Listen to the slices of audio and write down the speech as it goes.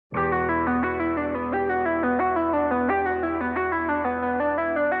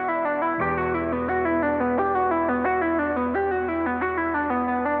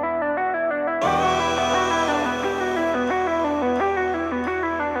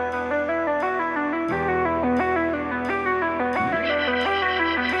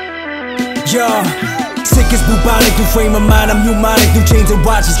Yo, sick as bubonic, new frame of mind, I'm pneumonic. New chains and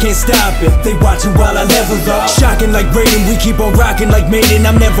watches, can't stop it. They watching while I level up. Shocking like Raiden, we keep on rocking like Maiden.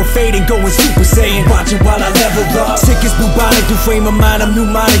 I'm never fading, going Super Saiyan. Watching while I level up. Sick as bubonic, new frame of mind, I'm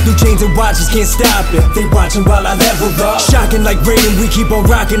pneumonic. New chains and watches, can't stop it. They watching while I level up. Shocking like Raiden, we keep on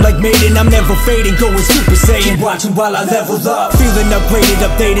rocking like Maiden. I'm never fading, going Super Saiyan. Keep watching while I level up. Feeling upgraded,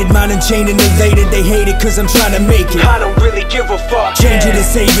 updated, mind and chain and elated. They hate it cause I'm trying to make it. I don't really give a fuck. Change it and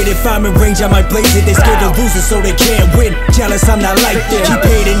save it, if I'm in range I might blaze it. They scared to lose it so they can't win. Jealous, I'm not like this. Keep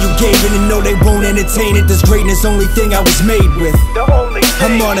hating, you gave it and know they won't entertain it. This greatness, only thing I was made with. The only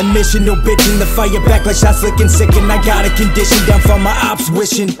thing. I'm on a mission, no bitching. The fire back like shots licking sick. And I got a condition down for my ops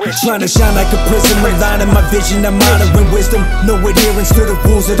wishing. Trying to shine like a prism, relying on my vision. I'm honoring wisdom, no adherence to the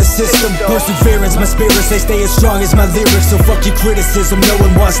rules of the system. Perseverance, my spirits, they stay as strong as my lyrics. So fuck your criticism, no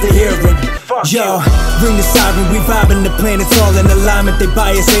one wants to hear it. Yo, ring the siren, we vibing, the planets all in alignment. They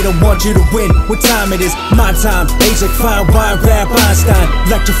bias, they don't want you to win. What time it is? My time. Age like fine wine, rap Einstein.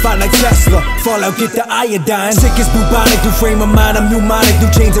 Electrified like Tesla, Fallout, get the iodine. Sick as bubonic, new frame of mind, I'm pneumonic. New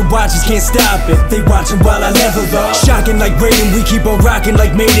chains and watches, can't stop it. They watching while I level up. Shocking like Raiden, we keep on rocking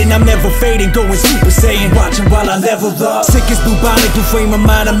like Maiden. I'm never fading, going Super Saiyan. Watching while I level up. Sick as bubonic, new frame of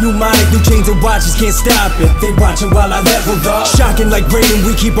mind, I'm pneumonic. New chains and watches, can't stop it. They watching while I level up. Shocking like Raiden,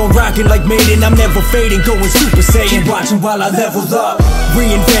 we keep on rocking like Maiden. I'm never fading, going Super Saiyan. Watching while I level up.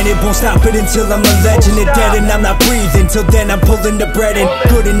 Reinvented, won't stop it until I'm a legend. And dead and I'm not breathing, till then I'm pulling the bread in.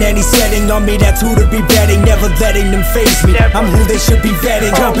 Good in any setting, on me that's who to be betting. Never letting them face me, I'm who they should be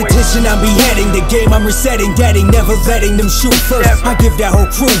vetting. Competition I'm beheading, the game I'm resetting. Deading, never letting them shoot first. I give that whole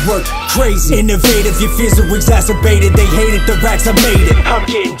crew work, crazy. Innovative, your fears are exacerbated. They hated the racks, I made it. I'm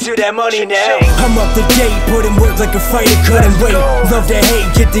getting to that money now. I'm up to date, putting work like a fighter, couldn't wait. Love to hate,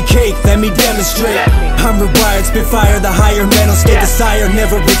 get the cake, let me demonstrate. I'm rewired, spit fire, the higher mental state desire,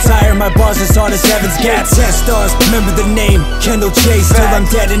 never retire. My bars as hard as heaven's gate. 10 stars, remember the name, Kendall Chase. Till I'm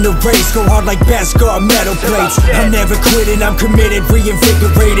dead in the race, go hard like Beskar metal plates. I'm never quitting, I'm committed,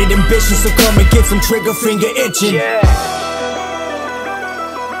 reinvigorated. Ambition, so come and get some trigger finger itching.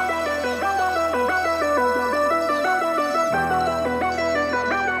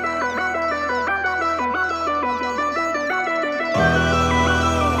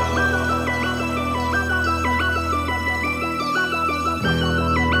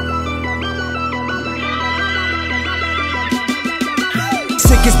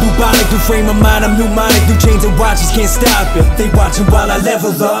 Sick as bubonic, new frame of mind, I'm pneumonic. New chains and watches, can't stop it. They watching while I level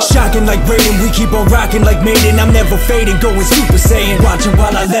up. Shocking like Raiden, we keep on rocking like Maiden. I'm never fading, going Super Saiyan. Watching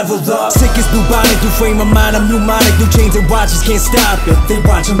while I level up. Sick as bubonic, new frame of mind, I'm pneumonic. New chains and watches, can't stop it. They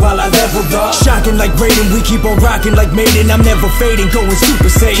watching while I level up. Shocking like Raiden, we keep on rocking like Maiden. I'm never fading, going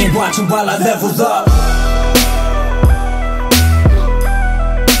Super Saiyan. Watching while I level up.